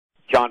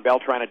Don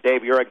Beltran and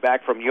Dave Urich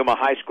back from Yuma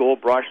High School.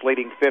 Brush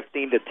leading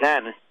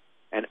 15-10.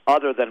 And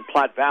other than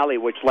Platte Valley,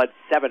 which led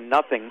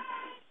 7-0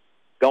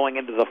 going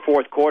into the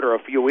fourth quarter a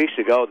few weeks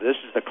ago, this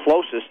is the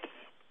closest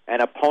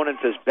an opponent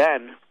has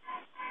been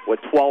with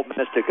 12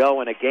 minutes to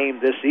go in a game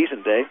this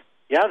season, Dave.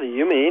 Yeah, the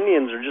Yuma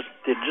Indians are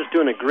just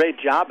doing a great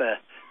job of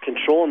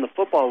controlling the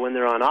football when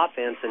they're on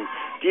offense, and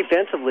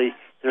defensively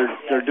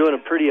they're doing a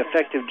pretty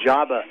effective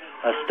job of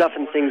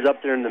stuffing things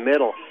up there in the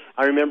middle.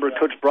 I remember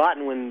Coach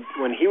Broughton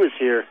when he was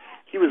here.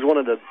 He was one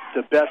of the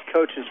best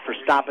coaches for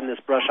stopping this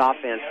brush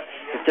offense.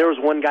 If there was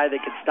one guy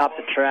that could stop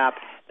the trap,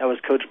 that was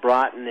Coach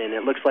Broughton, and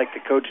it looks like the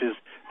coaches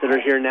that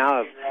are here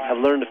now have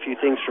learned a few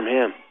things from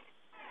him.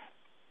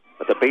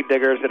 But the Beat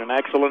Diggers in an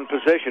excellent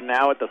position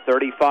now at the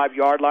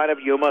 35-yard line of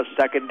Yuma,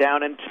 2nd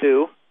down and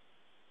 2.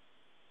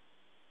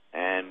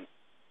 And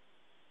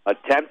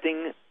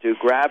attempting to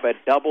grab a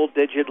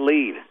double-digit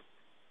lead.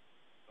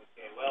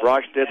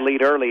 Brush did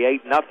lead early,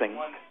 8-0.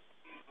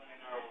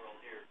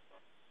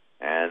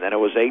 And then it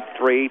was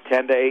 8-3,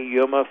 10-8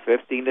 Yuma,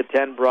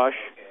 15-10 Brush.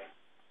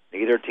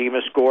 Neither team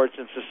has scored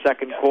since the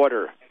second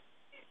quarter.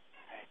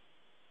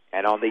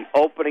 And on the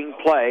opening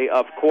play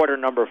of quarter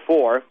number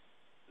 4,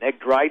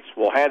 Nick Dreitz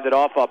will hand it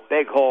off a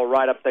big hole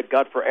right up the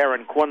gut for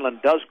Aaron Quinlan.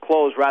 Does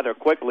close rather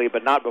quickly,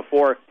 but not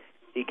before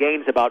he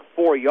gains about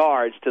 4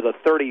 yards to the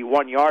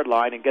 31-yard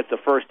line and gets a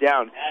first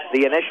down.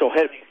 The initial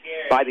hit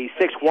by the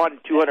 6'1",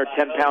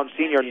 210-pound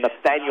senior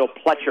Nathaniel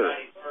Pletcher.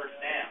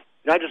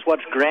 I just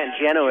watched Grant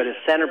Geno at his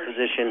center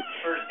position.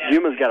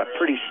 Yuma's got a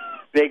pretty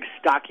big,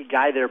 stocky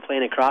guy there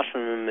playing across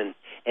from him,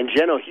 and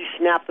Geno, he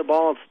snapped the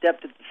ball and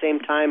stepped at the same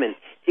time, and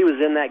he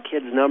was in that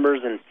kid's numbers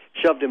and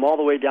shoved him all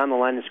the way down the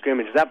line of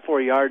scrimmage. That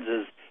 4 yards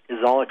is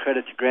all a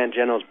credit to Grant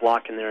Geno's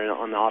blocking there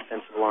on the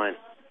offensive line.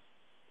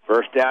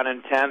 First down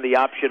and 10, the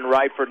option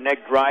right for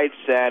Nick Dreitz,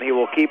 and he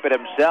will keep it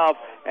himself,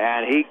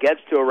 and he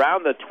gets to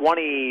around the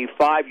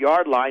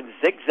 25-yard line,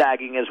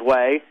 zigzagging his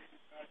way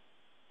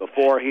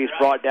before he's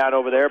brought down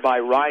over there by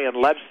Ryan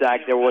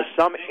Lebsack. There was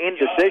some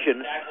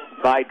indecision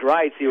by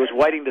Dreitz. He was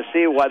waiting to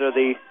see whether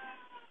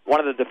one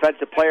of the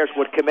defensive players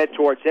would commit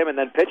towards him and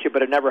then pitch it,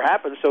 but it never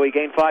happened, so he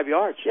gained 5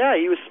 yards. Yeah,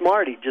 he was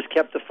smart. He just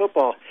kept the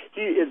football.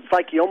 It's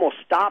like he almost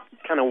stopped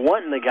kind of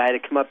wanting the guy to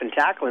come up and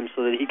tackle him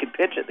so that he could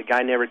pitch it. The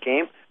guy never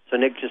came, so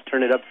Nick just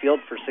turned it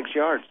upfield for 6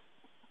 yards.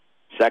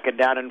 2nd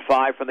down and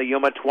 5 from the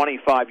Yuma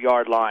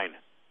 25-yard line.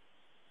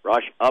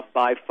 Rush up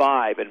by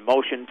 5, and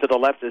motion to the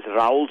left is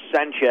Raul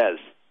Sanchez.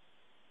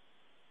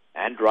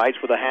 And Dreitz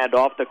with a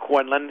handoff to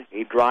Quinlan.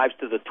 He drives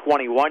to the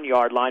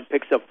 21-yard line,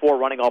 picks up 4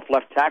 running off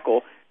left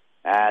tackle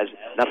as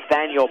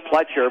Nathaniel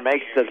Pletcher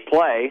makes this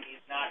play.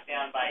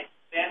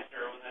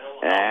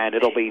 And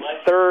it'll be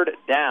 3rd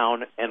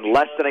down and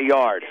less than a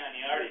yard.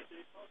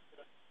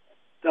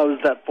 That was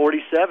that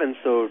 47,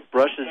 so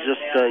Brush is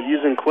just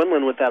using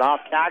Quinlan with that off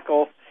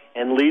tackle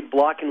and lead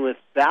blocking with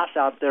Bass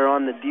out there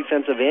on the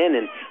defensive end,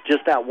 and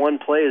just that one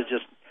play is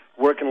just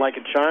working like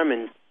a charm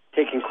and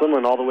taking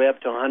Quinlan all the way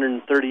up to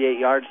 138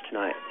 yards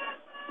tonight.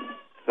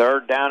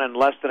 3rd down and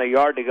less than a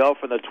yard to go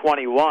from the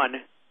 21.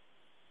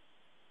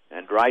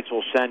 And Dreitz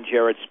will send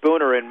Jared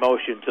Spooner in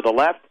motion to the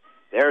left.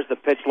 There's the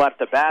pitch left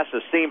to Bass,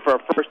 a seam for a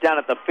first down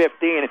at the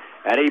 15,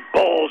 and he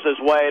bowls his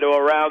way to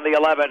around the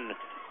 11.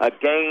 A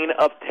gain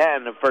of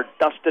 10 for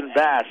Dustin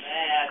Bass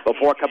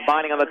before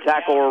combining on the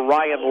tackle with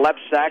Ryan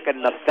Lebsack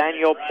and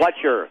Nathaniel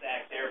Pletcher.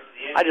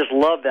 I just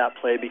love that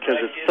play because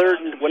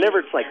it's whenever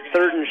it's like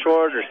 3rd and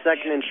short or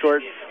 2nd and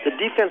short, the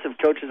defensive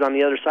coaches on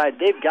the other side,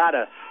 they've got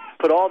to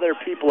put all their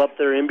people up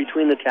there in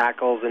between the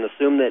tackles and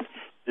assume that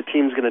the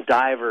team's going to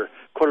dive or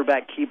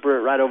quarterback keeper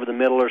it right over the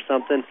middle or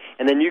something,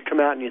 and then you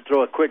come out and you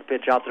throw a quick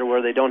pitch out there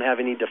where they don't have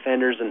any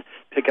defenders and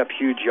pick up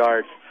huge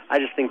yards. I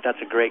just think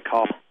that's a great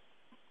call.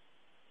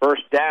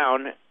 First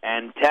down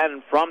and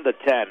 10 from the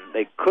 10.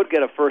 They could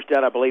get a first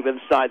down, I believe,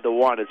 inside the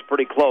 1. It's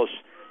pretty close.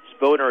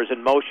 Spooner is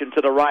in motion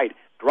to the right.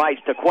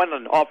 Dreitz to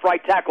Quinlan, off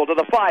right tackle to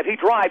the 5. He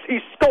drives, he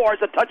scores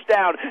a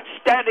touchdown,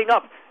 standing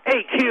up,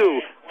 AQ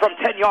from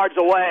 10 yards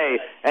away.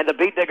 And the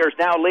Beat Diggers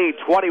now lead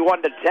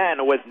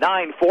 21-10 with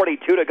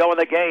 9:42 to go in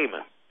the game.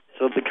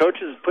 So the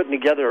coaches putting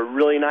together a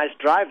really nice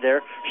drive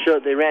there.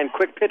 They ran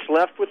quick pitch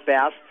left with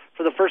Bass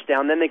for the first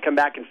down. Then they come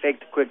back and fake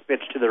the quick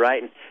pitch to the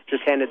right and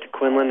just hand it to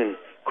Quinlan. And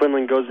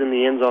Quinlan goes in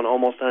the end zone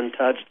almost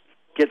untouched.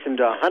 Gets him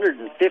to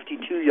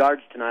 152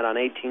 yards tonight on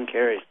 18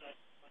 carries.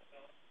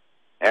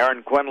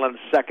 Aaron Quinlan's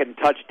 2nd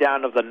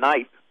touchdown of the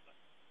night.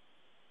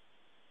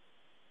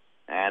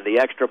 And the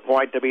extra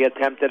point to be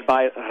attempted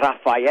by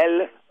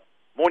Rafael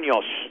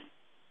Munoz.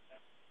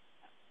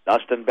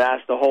 Dustin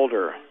Bass, the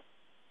holder.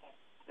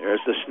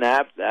 There's the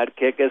snap. That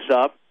kick is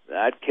up.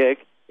 That kick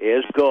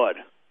is good.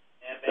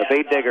 The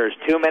Beat Diggers,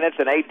 2 minutes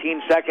and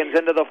 18 seconds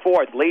into the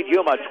 4th, lead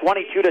Yuma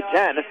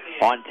 22-10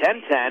 on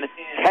 1010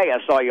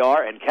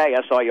 KSIR and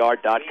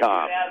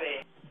KSIR.com.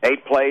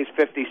 8 plays,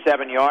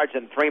 57 yards,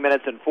 in 3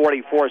 minutes and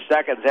 44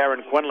 seconds.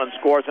 Aaron Quinlan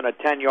scores on a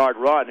 10-yard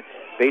run.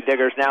 Beat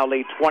Diggers now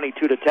lead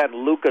 22-10.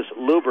 Lucas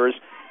Lubers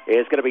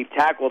is going to be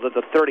tackled at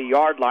the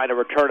 30-yard line, a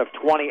return of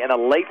 20, and a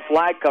late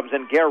flag comes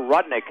in. Gare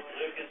Rudnick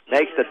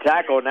makes the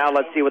tackle. Now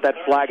let's see what that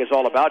flag is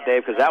all about,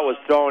 Dave, because that was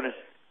thrown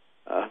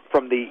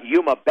from the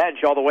Yuma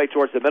bench all the way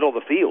towards the middle of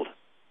the field.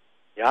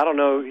 Yeah, I don't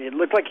know. It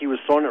looked like he was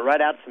throwing it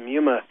right at some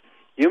Yuma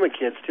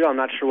kids, too. I'm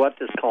not sure what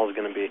this call is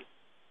going to be.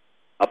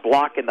 A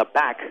block in the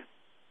back,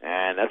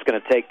 and that's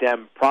going to take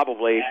them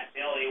probably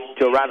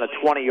to around the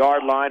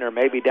 20-yard line or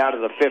maybe down to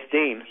the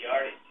 15.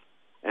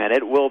 And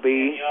it will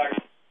be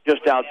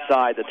just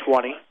outside the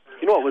 20.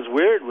 You know what was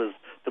weird was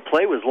the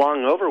play was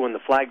long over when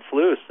the flag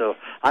flew, so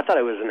I thought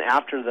it was an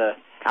after the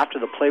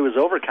play was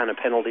over kind of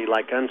penalty,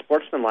 like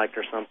unsportsmanlike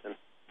or something.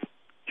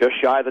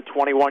 Just shy of the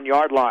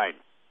 21-yard line.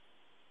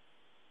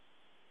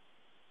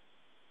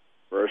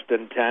 1st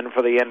and 10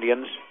 for the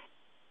Indians.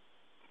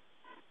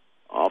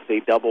 Off the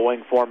double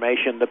wing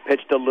formation, the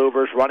pitch to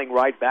Lubers, running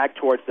right back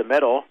towards the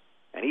middle,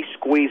 and he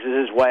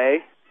squeezes his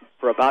way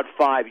for about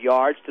 5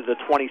 yards to the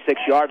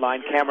 26-yard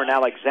line. Cameron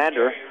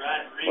Alexander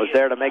was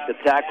there to make the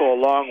tackle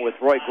along with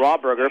Roy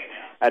Grauberger.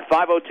 At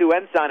 502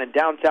 Ensign in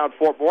downtown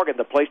Fort Morgan,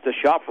 the place to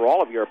shop for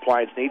all of your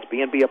appliance needs.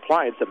 B&B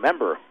Appliance, a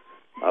member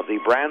of the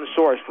Brand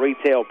Sourced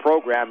retail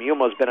program.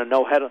 Yuma's been in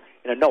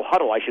a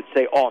no-huddle,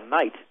 all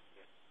night.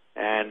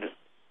 And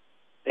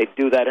they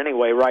do that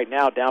anyway right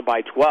now, down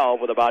by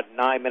 12 with about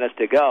 9 minutes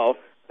to go.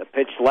 The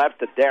pitch left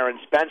to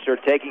Darren Spencer,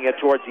 taking it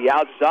towards the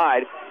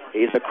outside.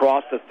 He's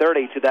across the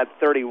 30 to that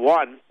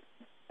 31,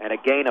 and a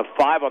gain of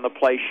 5 on the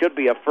play should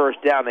be a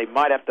first down. They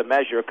might have to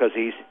measure because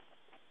he's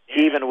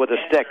even with a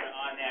stick.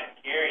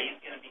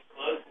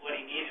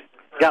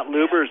 Got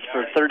Lubers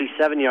for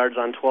 37 yards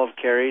on 12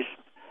 carries,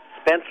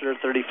 Spencer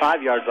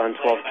 35 yards on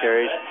 12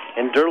 carries,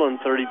 and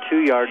Derlin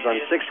 32 yards on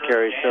 6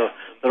 carries. So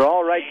they're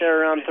all right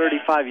there around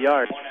 35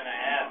 yards.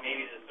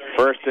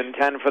 1st and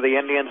 10 for the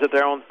Indians at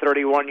their own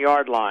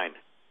 31-yard line.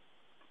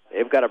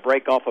 They've got to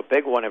break off a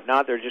big one. If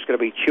not, they're just going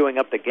to be chewing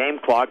up the game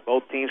clock.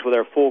 Both teams with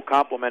their full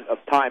complement of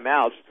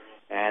timeouts.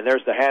 And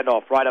there's the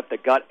handoff right up the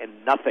gut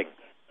and nothing.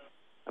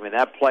 I mean,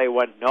 that play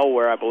went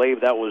nowhere. I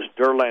believe that was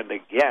Derland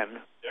again.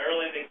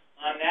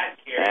 On that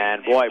carry.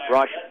 And, boy,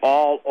 Brush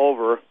all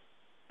over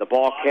the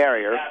ball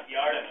carrier.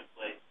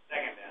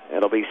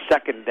 It'll be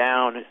 2nd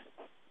down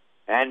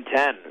and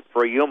 10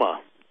 for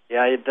Yuma.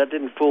 Yeah, that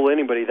didn't fool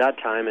anybody that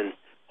time, and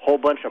a whole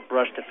bunch of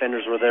Brush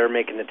defenders were there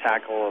making the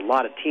tackle, a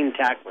lot of team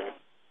tackling.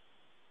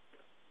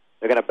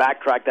 They're going to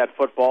backtrack that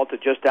football to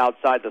just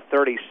outside the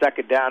 30,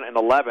 2nd down and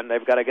 11.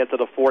 They've got to get to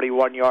the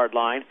 41-yard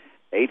line.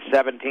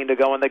 8:17 to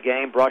go in the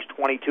game. Brush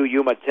 22,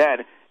 Yuma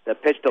 10. The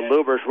pitch to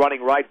Lubers,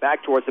 running right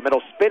back towards the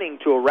middle, spinning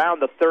to around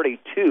the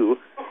 32,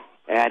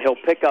 and he'll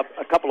pick up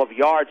a couple of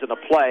yards in the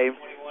play,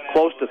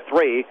 close to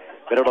 3,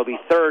 but it'll be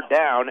 3rd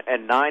down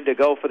and 9 to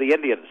go for the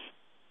Indians.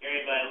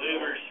 Carried by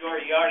Lubers,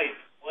 short yardage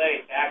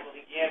play, tackled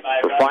again by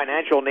For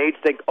financial needs,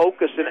 think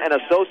Okeson and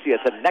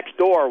Associates, and next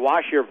door,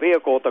 wash your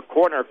vehicle at the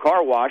corner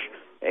car wash,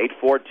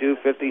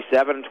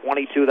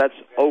 842-5722. That's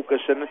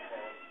Okeson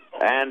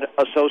and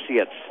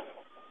Associates.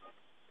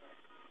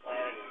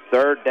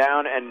 3rd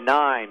down and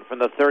 9 from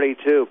the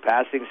 32.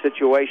 Passing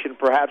situation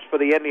perhaps for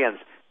the Indians.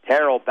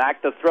 Terrell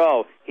back to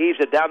throw. Heaves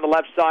it down the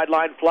left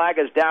sideline. Flag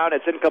is down.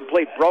 It's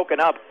incomplete. Broken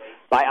up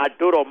by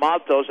Arturo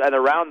Maltos and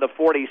around the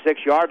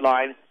 46-yard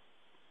line.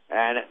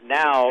 And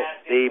now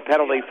the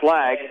penalty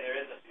flag There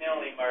is a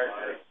penalty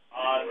marker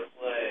on the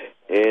play.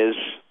 is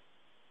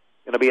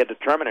going to be a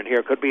determinant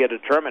here. Could be a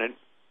determinant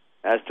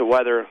as to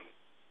whether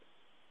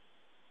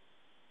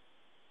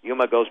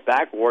Yuma goes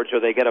backwards or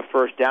they get a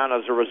first down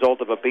as a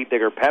result of a beat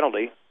digger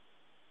penalty.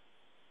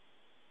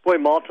 Boy,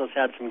 Maltos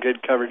had some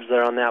good coverage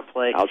there on that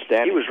play.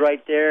 Outstanding. He was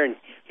right there, and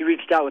he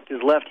reached out with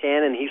his left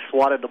hand, and he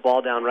swatted the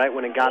ball down right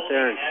when it got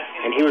there,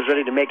 and he was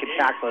ready to make a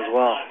tackle as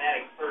well.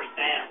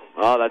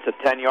 Oh, that's a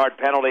 10-yard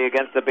penalty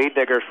against the beat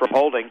diggers for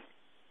holding.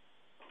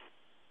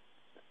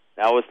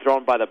 That was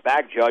thrown by the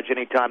back judge.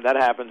 Anytime that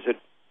happens, it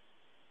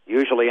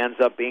usually ends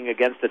up being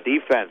against the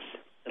defense.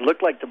 It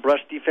looked like the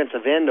Brush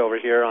defensive end over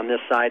here on this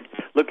side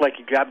looked like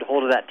he grabbed a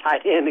hold of that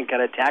tight end and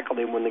kind of tackled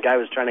him when the guy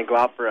was trying to go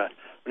out for a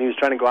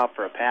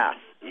pass.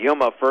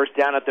 Yuma first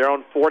down at their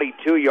own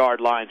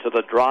 42-yard line, so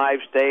the drive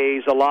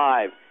stays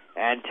alive.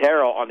 And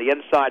Terrell on the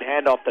inside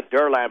handoff to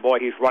Derland. Boy,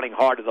 he's running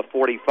hard to the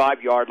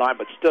 45-yard line,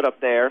 but stood up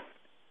there.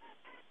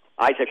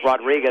 Isaac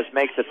Rodriguez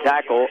makes the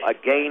tackle, a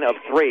gain of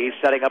 3,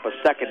 setting up a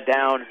 2nd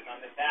down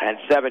and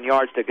 7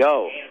 yards to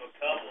go.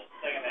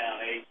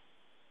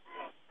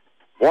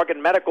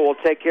 Morgan Medical will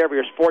take care of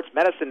your sports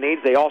medicine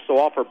needs. They also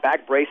offer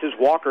back braces,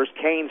 walkers,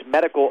 canes,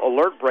 medical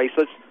alert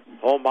bracelets,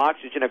 home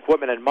oxygen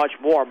equipment, and much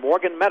more.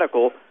 Morgan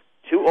Medical,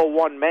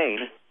 201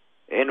 Main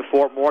in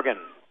Fort Morgan.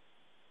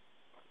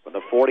 For the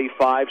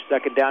 45,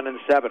 2nd down and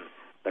 7.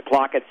 The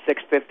clock at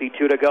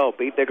 6:52 to go.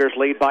 Beat Diggers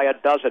lead by a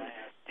dozen.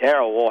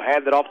 Terrell will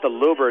hand it off to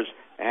Lubers,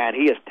 and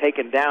he is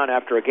taken down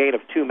after a gain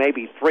of 2,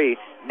 maybe 3.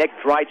 Nick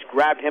Dreitz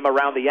grabbed him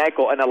around the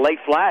ankle, and a late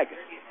flag.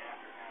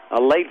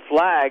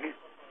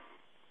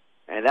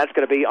 And that's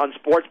going to be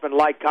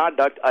unsportsmanlike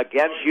conduct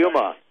against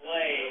Yuma.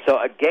 So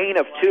a gain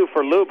of 2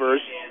 for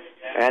Lubers,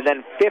 and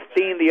then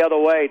 15 the other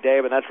way,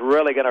 Dave, and that's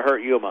really going to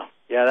hurt Yuma.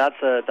 Yeah,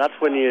 that's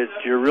when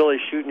you're really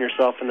shooting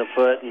yourself in the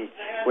foot, and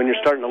when you're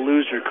starting to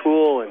lose your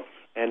cool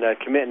and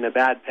committing a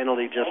bad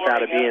penalty just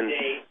out of being,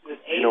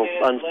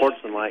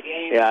 unsportsmanlike.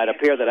 Yeah, it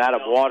appeared that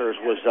Adam Waters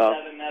was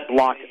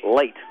blocked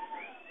late,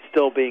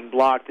 still being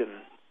blocked and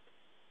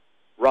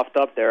roughed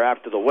up there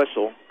after the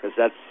whistle, because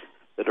that's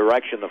the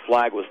direction the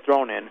flag was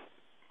thrown in.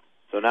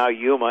 So now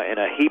Yuma in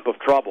a heap of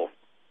trouble.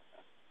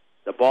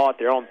 The ball at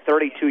their own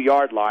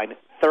 32-yard line,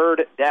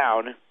 third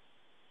down,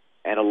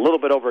 and a little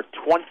bit over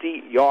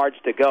 20 yards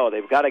to go.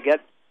 They've got to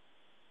get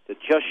to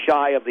just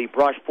shy of the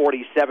Brush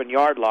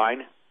 47-yard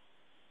line,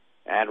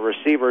 and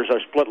receivers are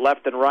split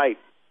left and right.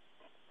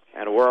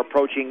 And we're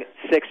approaching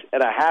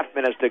 6.5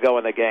 minutes to go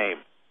in the game.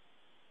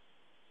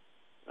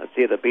 Let's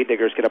see if the Beat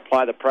Diggers can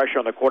apply the pressure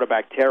on the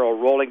quarterback, Terrell,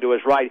 rolling to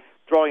his right,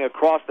 throwing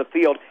across the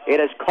field. It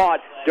is caught.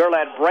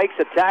 Durland breaks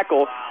a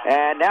tackle,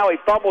 and now he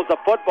fumbles the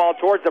football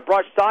towards the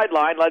Brush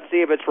sideline. Let's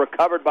see if it's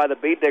recovered by the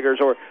Beat Diggers,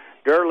 or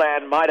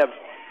Durland might have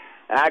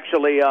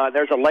actually,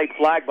 there's a late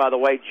flag, by the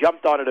way,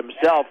 jumped on it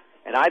himself,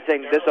 and I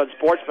think this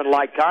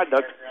unsportsmanlike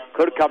conduct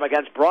could come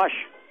against Brush.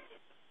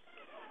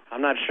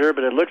 I'm not sure,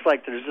 but it looks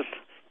like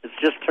it's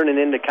just turning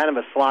into kind of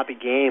a sloppy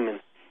game,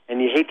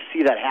 and you hate to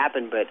see that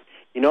happen, but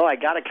I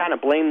got to kind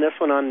of blame this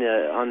one on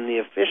the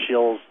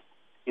officials,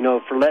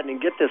 for letting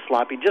it get this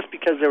sloppy, just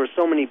because there were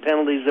so many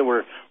penalties that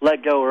were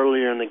let go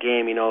earlier in the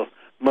game,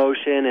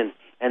 motion,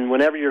 and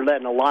whenever you're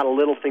letting a lot of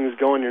little things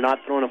go and you're not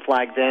throwing a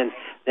flag,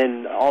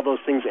 then all those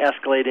things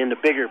escalate into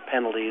bigger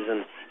penalties,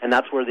 and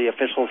that's where the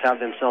officials have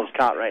themselves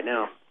caught right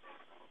now.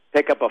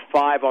 Pick up a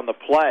 5 on the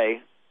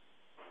play,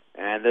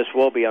 and this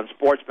will be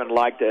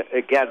unsportsmanlike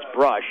against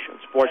Brush,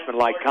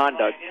 unsportsmanlike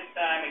conduct.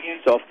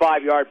 So a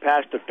 5-yard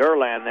pass to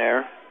Durland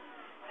there.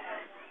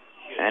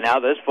 And now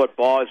this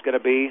football is going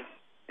to be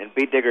in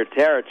Beat Digger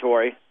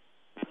territory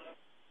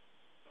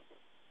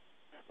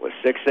with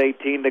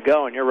 6:18 to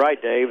go. And you're right,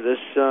 Dave, this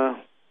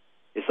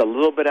is a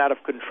little bit out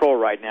of control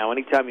right now.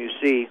 Anytime you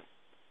see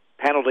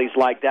penalties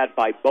like that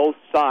by both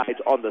sides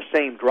on the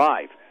same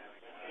drive.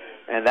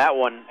 And that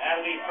one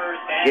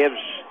gives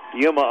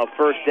Yuma a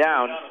first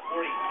down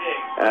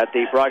at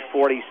the Brush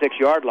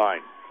 46-yard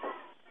line.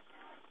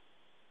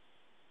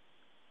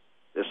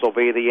 This will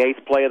be the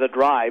 8th play of the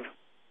drive.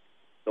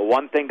 The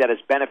one thing that is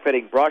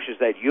benefiting Brush is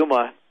that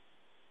Yuma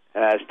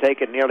has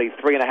taken nearly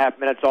 3.5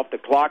 minutes off the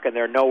clock, and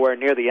they're nowhere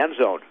near the end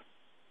zone.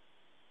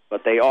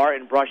 But they are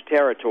in Brush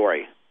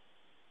territory.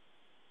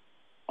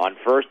 On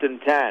 1st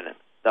and 10,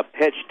 the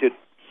pitch to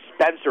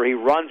Spencer. He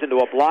runs into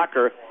a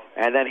blocker,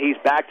 and then he's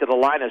back to the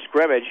line of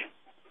scrimmage.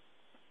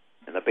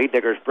 And the Beat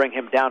Diggers bring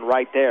him down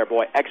right there.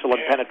 Boy,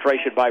 excellent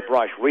penetration by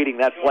Brush, reading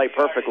that play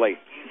perfectly.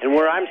 And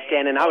where I'm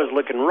standing, I was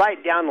looking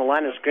right down the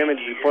line of scrimmage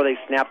before they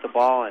snapped the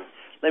ball, and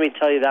let me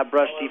tell you, that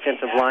Brush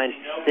defensive line,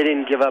 they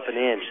didn't give up an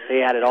inch. They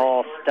had it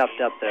all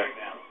stuffed up there.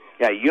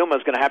 Yeah,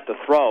 Yuma's going to have to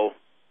throw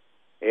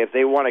if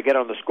they want to get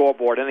on the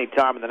scoreboard any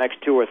time in the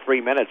next 2 or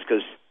 3 minutes,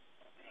 because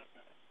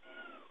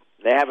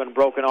they haven't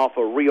broken off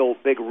a real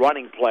big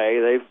running play.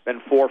 They've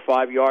been 4 or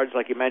 5 yards,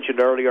 like you mentioned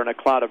earlier, in a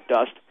cloud of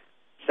dust.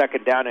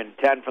 2nd down and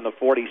 10 from the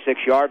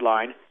 46-yard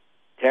line.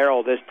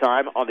 Terrell this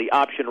time on the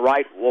option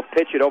right will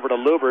pitch it over to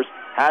Lubers.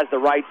 Has the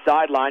right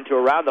sideline to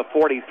around the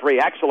 43.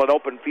 Excellent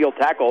open field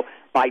tackle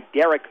by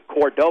Derek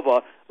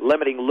Cordova,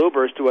 limiting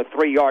Lubers to a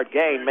 3-yard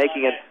gain,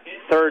 making it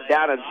 3rd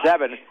down and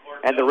 7.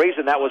 And the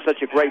reason that was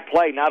such a great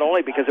play, not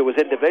only because it was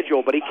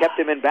individual, but he kept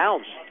him in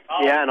bounds.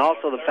 Yeah, and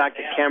also the fact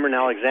that Cameron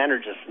Alexander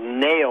just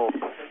nailed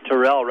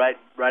Terrell right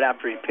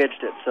after he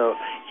pitched it. So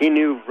he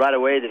knew right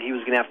away that he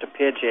was going to have to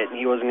pitch it, and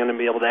he wasn't going to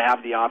be able to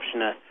have the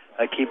option of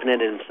keeping it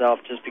himself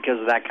just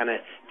because of that kind of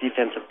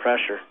defensive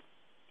pressure.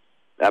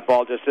 That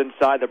ball just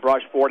inside the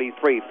Brush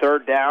 43.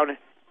 3rd down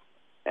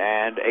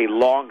and a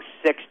long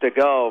 6 to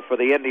go for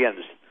the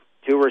Indians.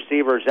 2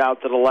 receivers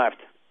out to the left.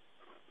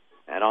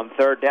 And on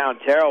 3rd down,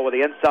 Terrell with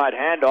the inside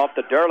handoff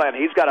to Durland.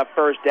 He's got a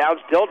first down,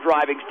 still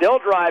driving,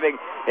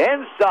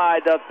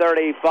 inside the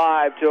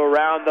 35 to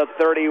around the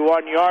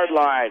 31-yard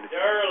line.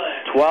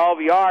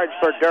 12 yards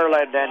for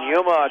Durland, and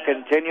Yuma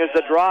continues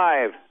the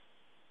drive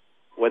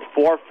with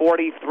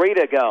 4:43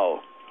 to go.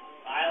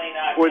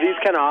 For these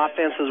kind of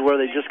offenses where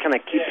they just kind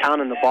of keep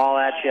pounding the ball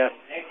at you,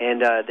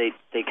 and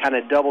they kind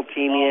of double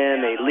team you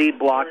in, they lead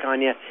block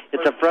on you,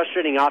 it's a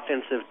frustrating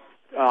offense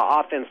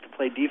to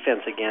play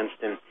defense against,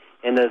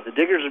 and the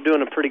Diggers are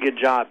doing a pretty good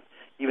job,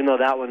 even though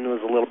that one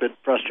was a little bit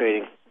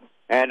frustrating.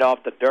 And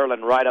off to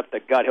Durland, right up the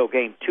gut. He'll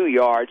gain 2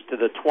 yards to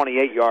the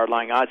 28-yard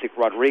line. Isaac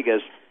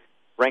Rodriguez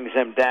brings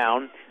him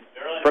down.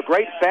 For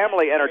great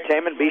family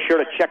entertainment, be sure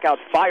to check out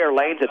Fire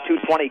Lanes at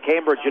 220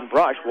 Cambridge and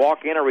Brush.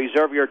 Walk in or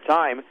reserve your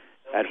time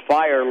at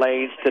Fire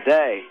Lanes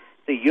today.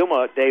 The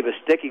Yuma, Dave, is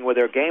sticking with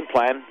their game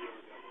plan,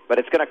 but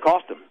it's going to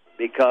cost them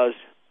because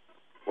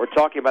we're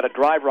talking about a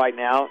drive right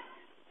now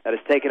that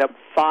has taken up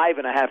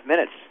 5.5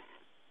 minutes.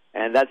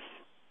 And that's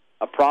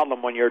a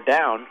problem when you're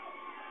down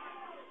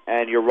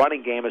and your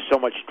running game is so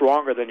much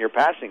stronger than your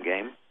passing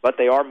game. But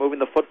they are moving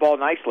the football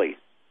nicely.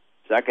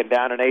 2nd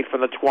down and 8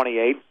 from the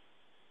 28.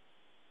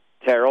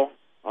 Terrell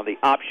on the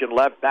option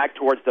left, back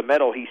towards the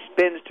middle. He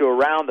spins to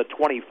around the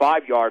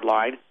 25-yard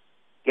line,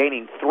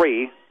 gaining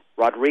 3.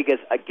 Rodriguez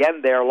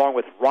again there, along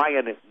with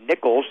Ryan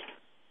Nichols,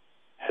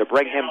 to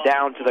bring him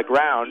down to the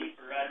ground.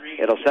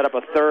 It'll set up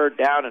a 3rd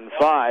down and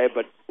 5,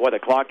 but, boy, the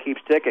clock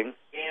keeps ticking.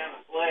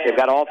 They've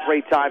got all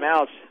 3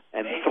 timeouts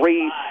and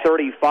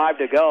 3:35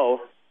 to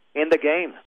go in the game.